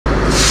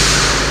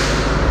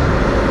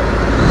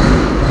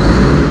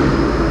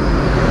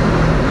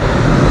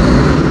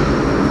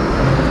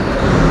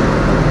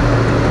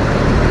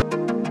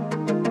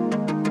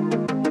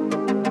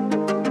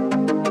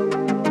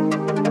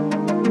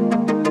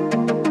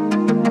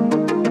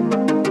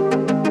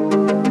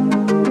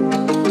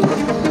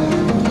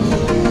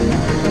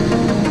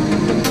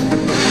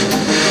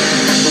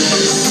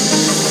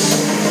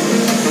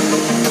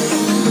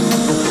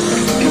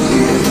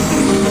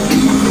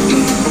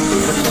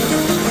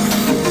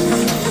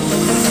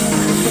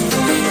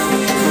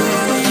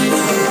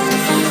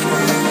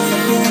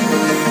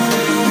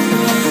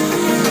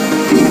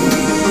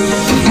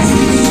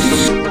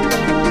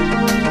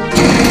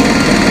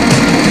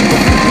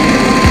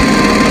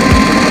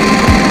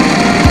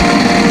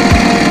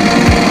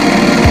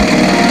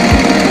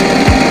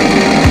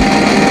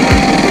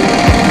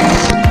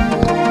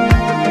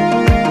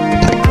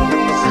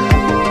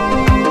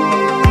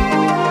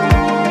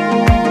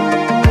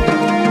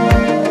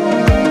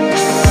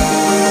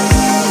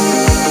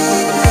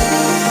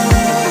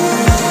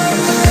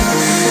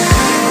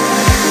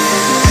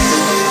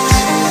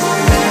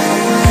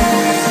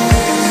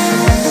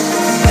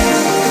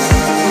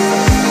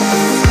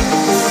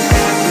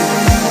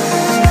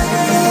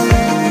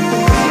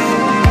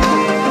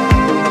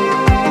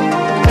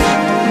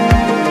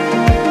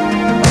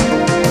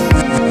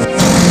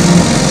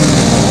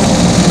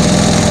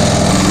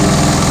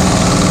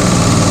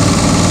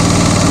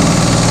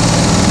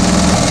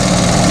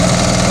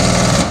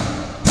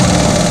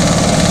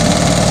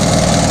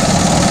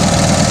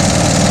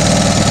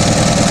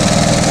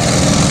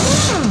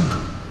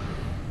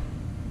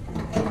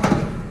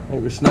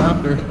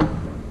snapped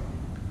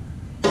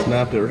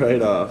it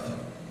right off.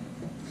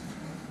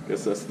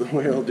 Guess that's the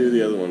way I'll do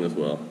the other one as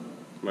well.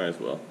 Might as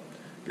well.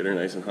 Get her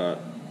nice and hot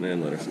and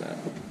then let her snap.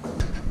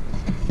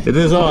 It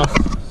is off,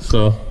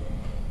 so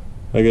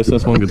I guess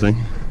that's one good thing.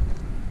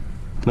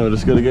 Now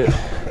just gotta get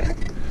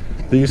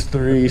these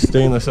 3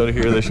 stainless out of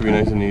here. They should be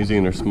nice and easy,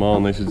 and they're small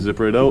and they should zip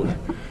right out.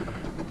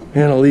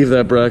 And I'll leave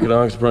that bracket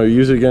on because I'll probably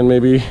use it again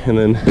maybe, and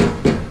then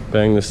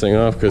bang this thing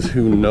off because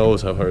who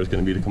knows how hard it's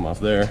gonna be to come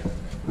off there.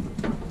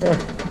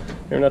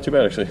 Oh, not too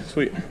bad actually,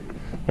 sweet.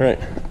 All right.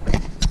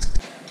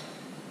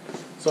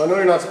 So I know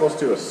you're not supposed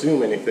to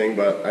assume anything,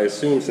 but I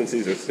assume since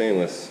these are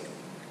stainless,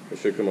 it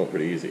should come out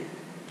pretty easy.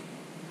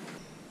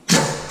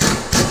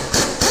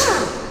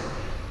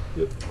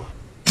 Yep.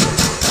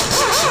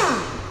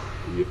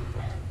 Yep.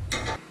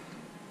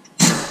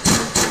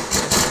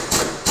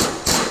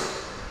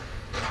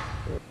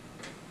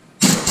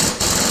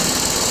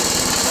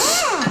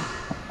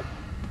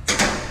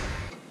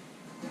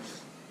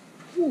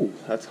 Ooh,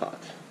 that's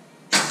hot.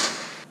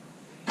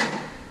 There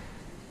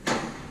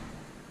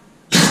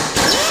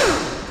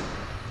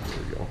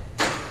we go.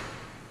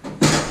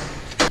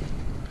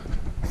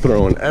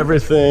 Throwing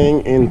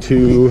everything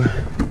into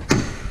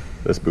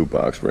this boot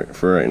box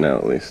for right now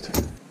at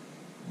least.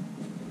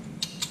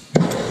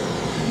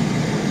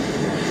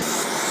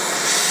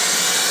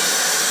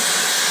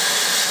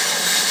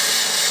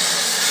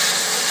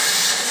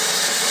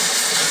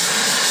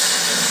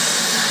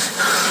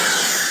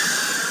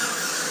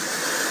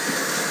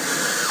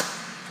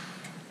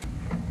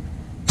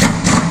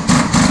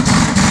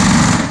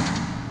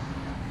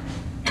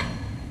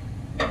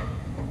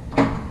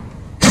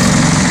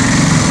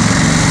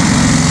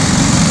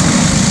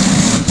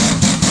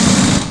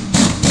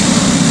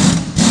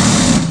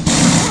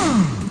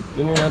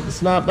 Didn't even have to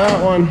snap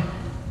that one.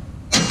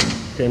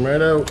 Came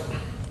right out.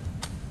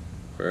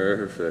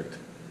 Perfect.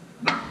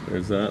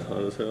 There's that,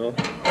 hot as hell.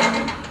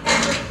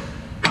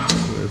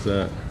 There's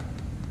that.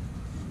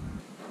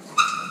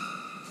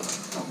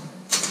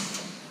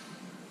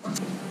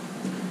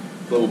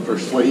 Little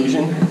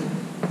persuasion.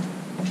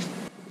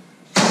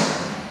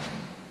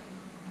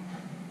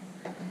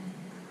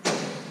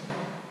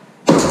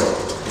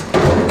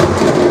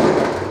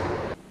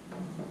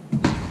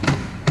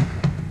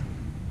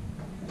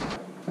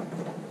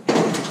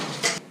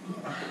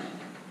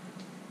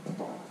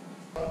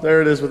 There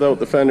it is without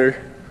the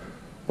fender.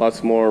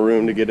 Lots more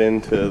room to get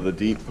into the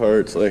deep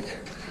parts, like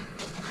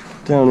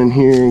down in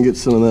here, and get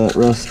some of that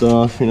rust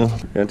off, you know.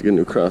 I have to get a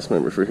new cross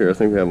member for here. I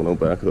think we have one out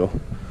back though.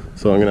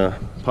 So I'm gonna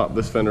pop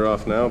this fender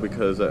off now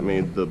because that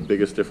made the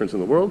biggest difference in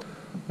the world.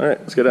 All right,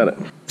 let's get at it.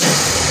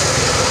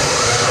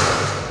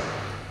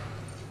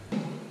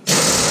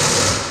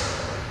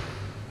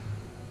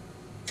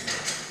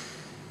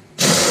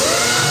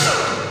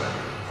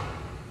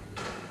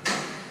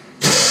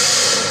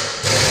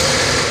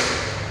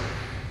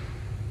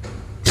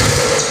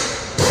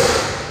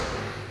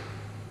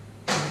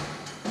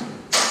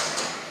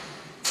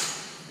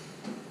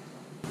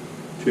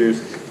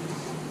 Cheers.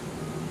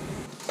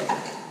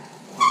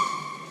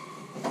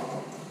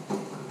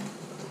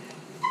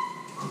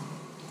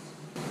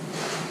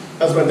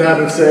 As my dad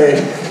would say,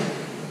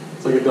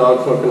 it's like a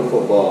dog fucking a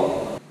football.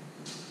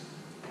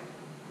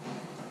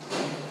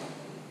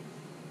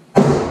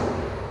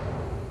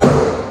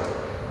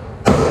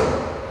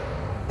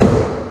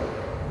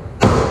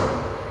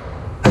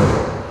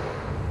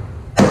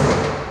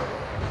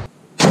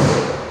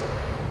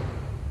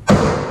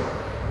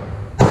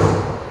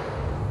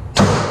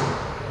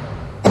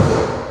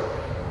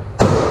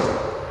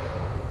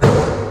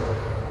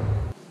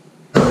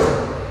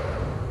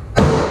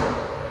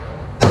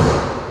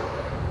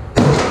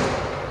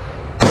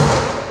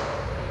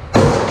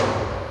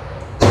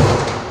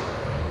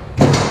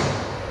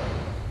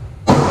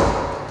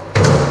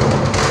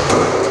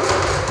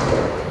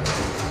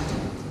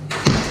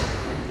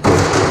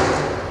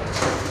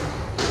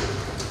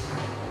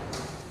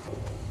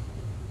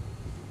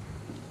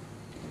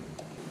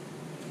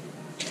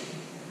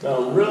 Now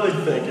I'm really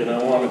thinking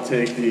I want to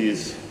take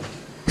these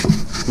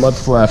mud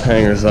flap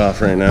hangers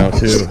off right now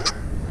too,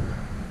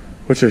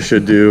 which I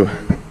should do,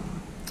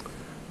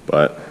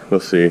 but we'll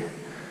see.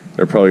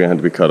 They're probably gonna have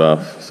to be cut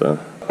off. So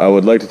I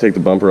would like to take the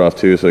bumper off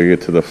too so I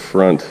get to the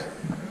front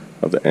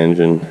of the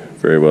engine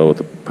very well with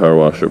the power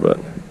washer, but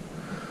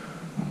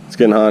it's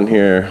getting hot in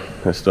here.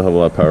 I still have a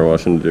lot of power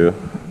washing to do,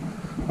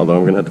 although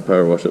I'm gonna have to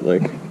power wash it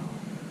like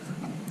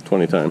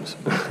 20 times.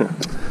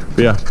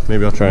 But yeah,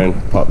 maybe I'll try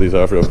and pop these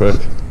off real quick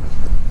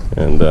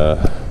and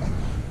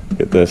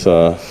get this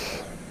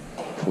off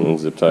and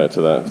zip tie it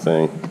to that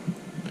thing.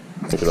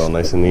 Make it all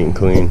nice and neat and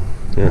clean.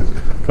 Here,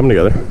 come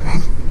together.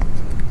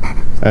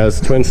 As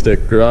Twin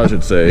Stick Garage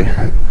would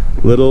say,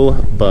 little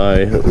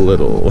by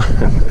little.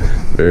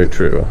 Very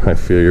true. I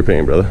feel your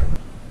pain, brother.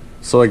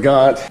 So I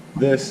got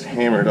this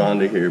hammered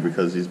onto here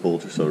because these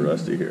bolts are so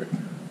rusty here.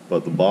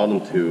 But the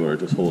bottom two are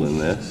just holding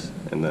this,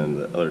 and then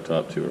the other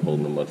top two are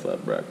holding the mud flap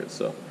brackets.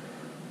 So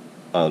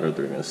either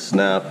they're gonna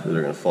snap, or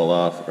they're gonna fall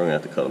off, or I'm gonna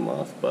have to cut them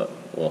off, but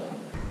well.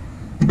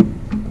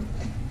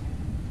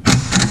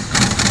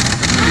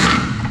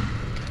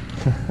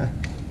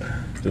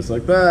 Just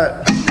like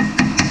that.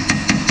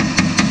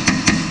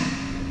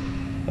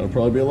 That'll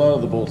probably be a lot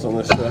of the bolts on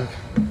this truck,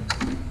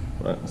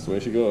 but that's the way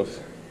she goes.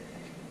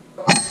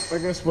 I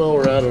guess while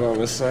we're at it on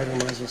this side, I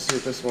might as well see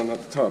if this one at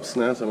the top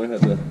snaps. I might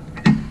have to,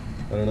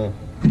 I don't know.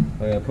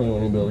 I probably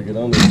won't even be able to get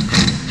under it.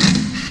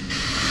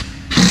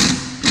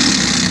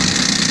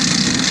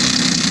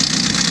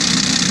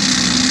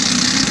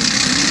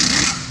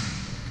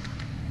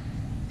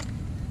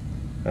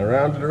 I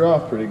rounded her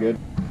off pretty good.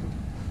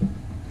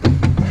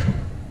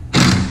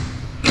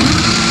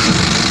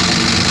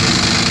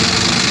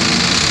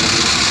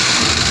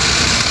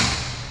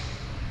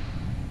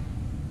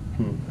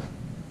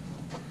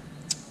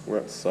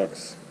 That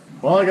sucks.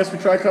 Well, I guess we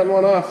try cutting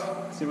one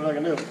off. See what I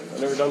can do.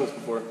 I've never done this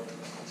before.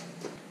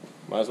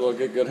 Might as well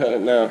get good at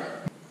it now.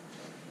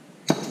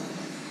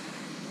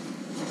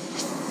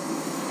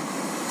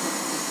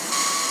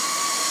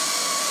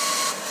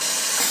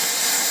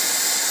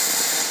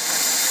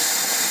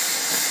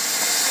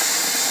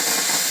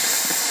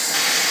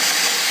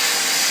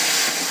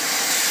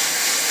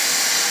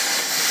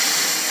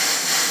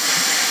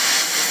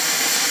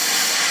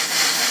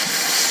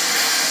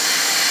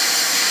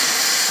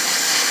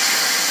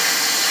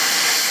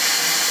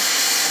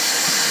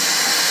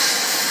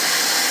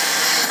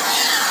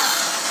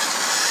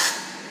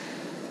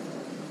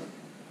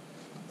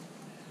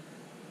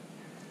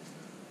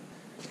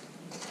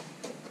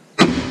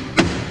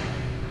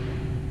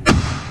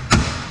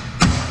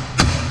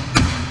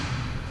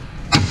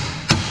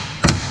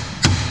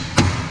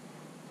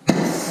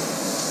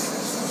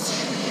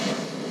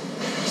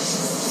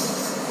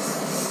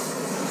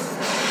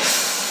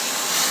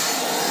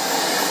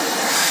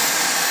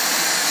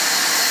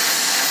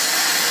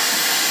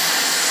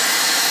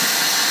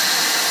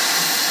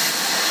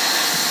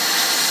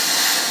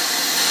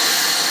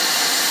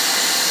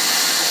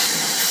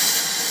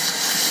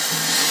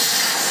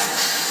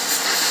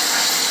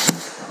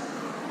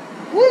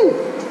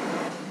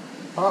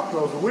 Pop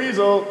goes the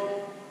weasel.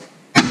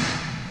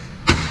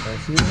 There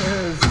she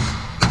is.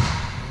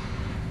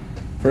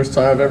 First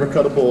time I've ever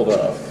cut a bolt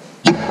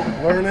off.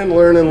 Learning,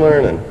 learning,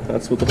 learning.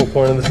 That's what the whole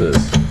point of this is.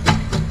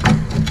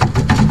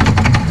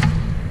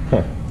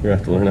 Huh, you're gonna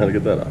have to learn how to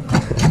get that off.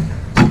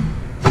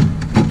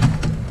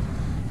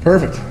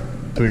 Perfect.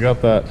 So we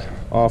got that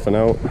off and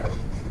out.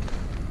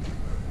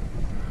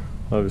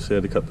 Obviously I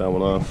had to cut that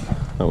one off.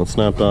 That one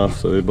snapped off,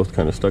 so they both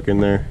kind of stuck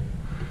in there.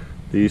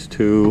 These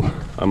two,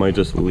 I might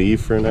just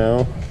leave for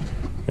now.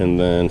 And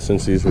then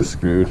since these were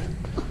screwed,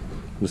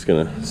 I'm just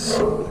gonna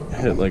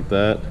hit like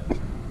that,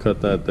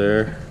 cut that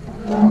there,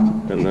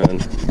 and then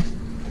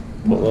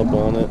pull up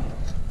on it,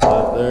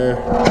 that there.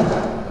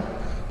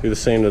 Do the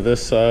same to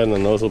this side, and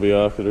then those will be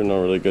off because they're not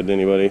really good to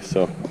anybody,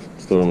 so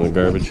just throw them in the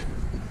garbage.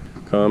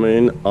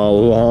 Coming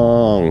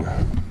along.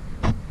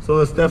 So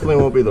this definitely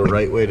won't be the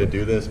right way to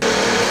do this.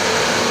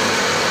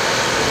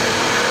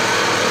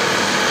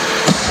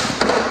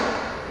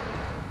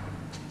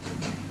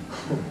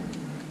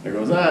 There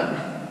goes that.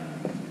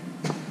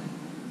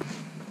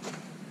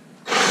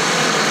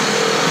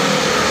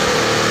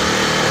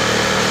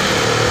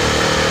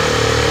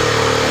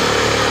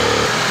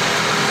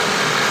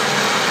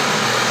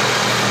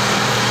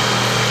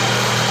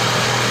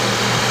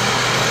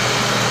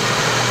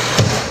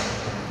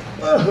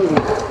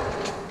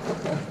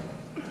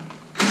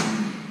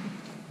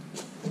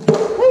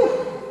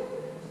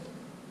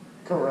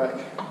 Correct.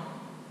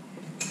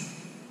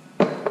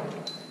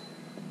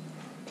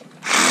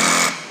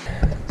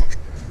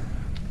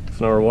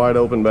 So now we're wide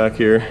open back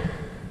here.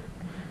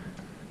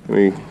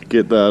 We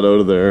get that out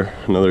of there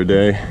another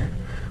day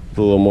with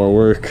a little more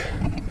work.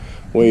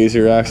 Way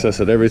easier access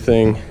at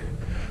everything.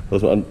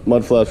 Those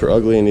mud flaps were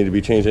ugly and need to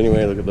be changed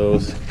anyway. Look at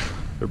those.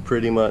 They're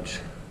pretty much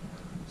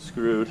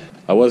screwed.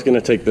 I was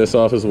gonna take this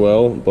off as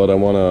well, but I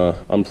wanna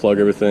unplug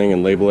everything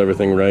and label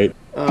everything right.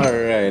 All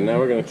right, now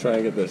we're gonna try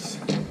and get this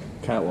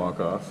catwalk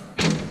off.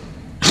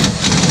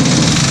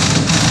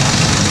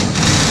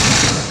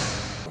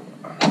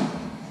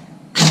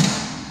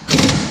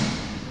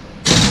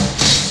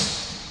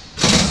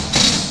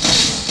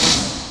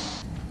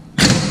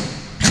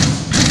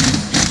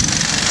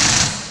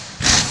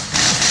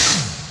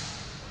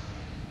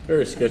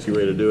 Very sketchy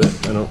way to do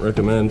it. I don't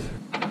recommend.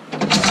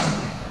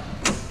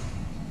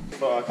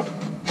 Fuck.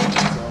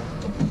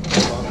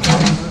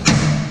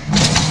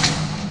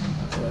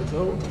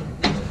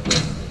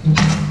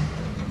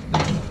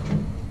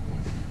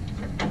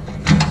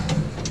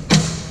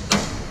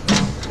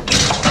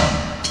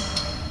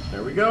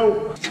 There we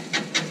go.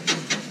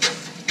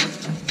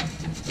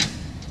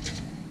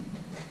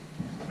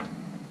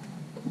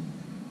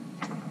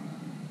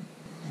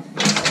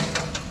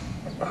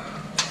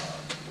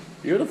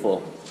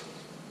 Beautiful.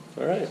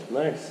 All right,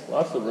 nice.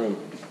 Lots of room.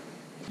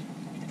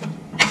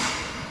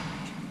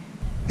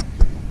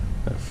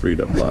 That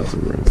freed up lots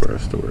of room for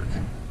us to work.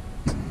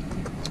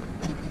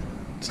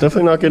 It's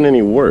definitely not getting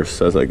any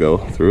worse as I go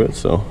through it,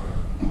 so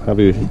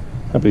happy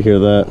to hear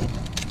that.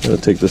 Gotta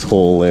take this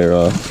whole layer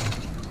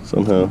off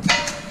somehow.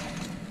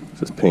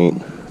 Just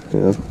paint, you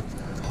know.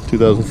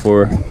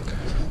 2004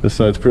 This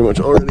side's pretty much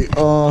already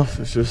off.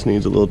 It just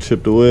needs a little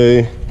chipped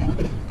away,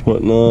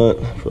 whatnot.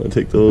 Probably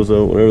take those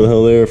out, whatever the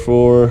hell they're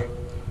for.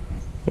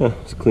 Yeah,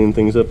 just clean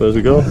things up as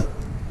we go.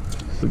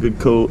 A good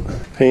coat,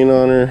 paint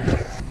on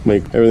her,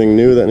 make everything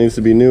new that needs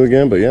to be new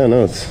again. But yeah,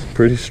 no, it's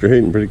pretty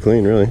straight and pretty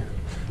clean, really,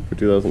 for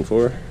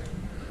 2004.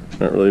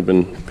 Not really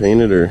been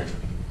painted or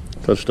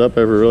touched up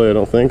ever, really, I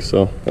don't think.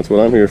 So that's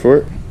what I'm here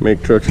for.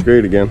 Make trucks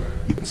great again.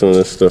 Get some of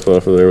this stuff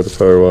off of there with the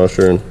power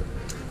washer and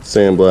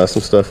sandblast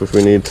and stuff if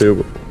we need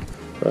to.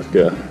 But fuck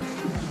yeah,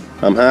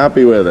 I'm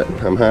happy with it.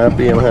 I'm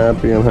happy.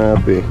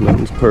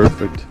 Nothing's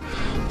perfect,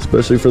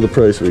 especially for the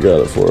price we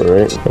got it for,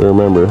 right? But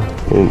remember,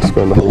 we didn't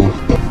spend a whole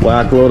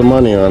whack load of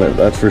money on it,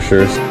 that's for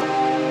sure.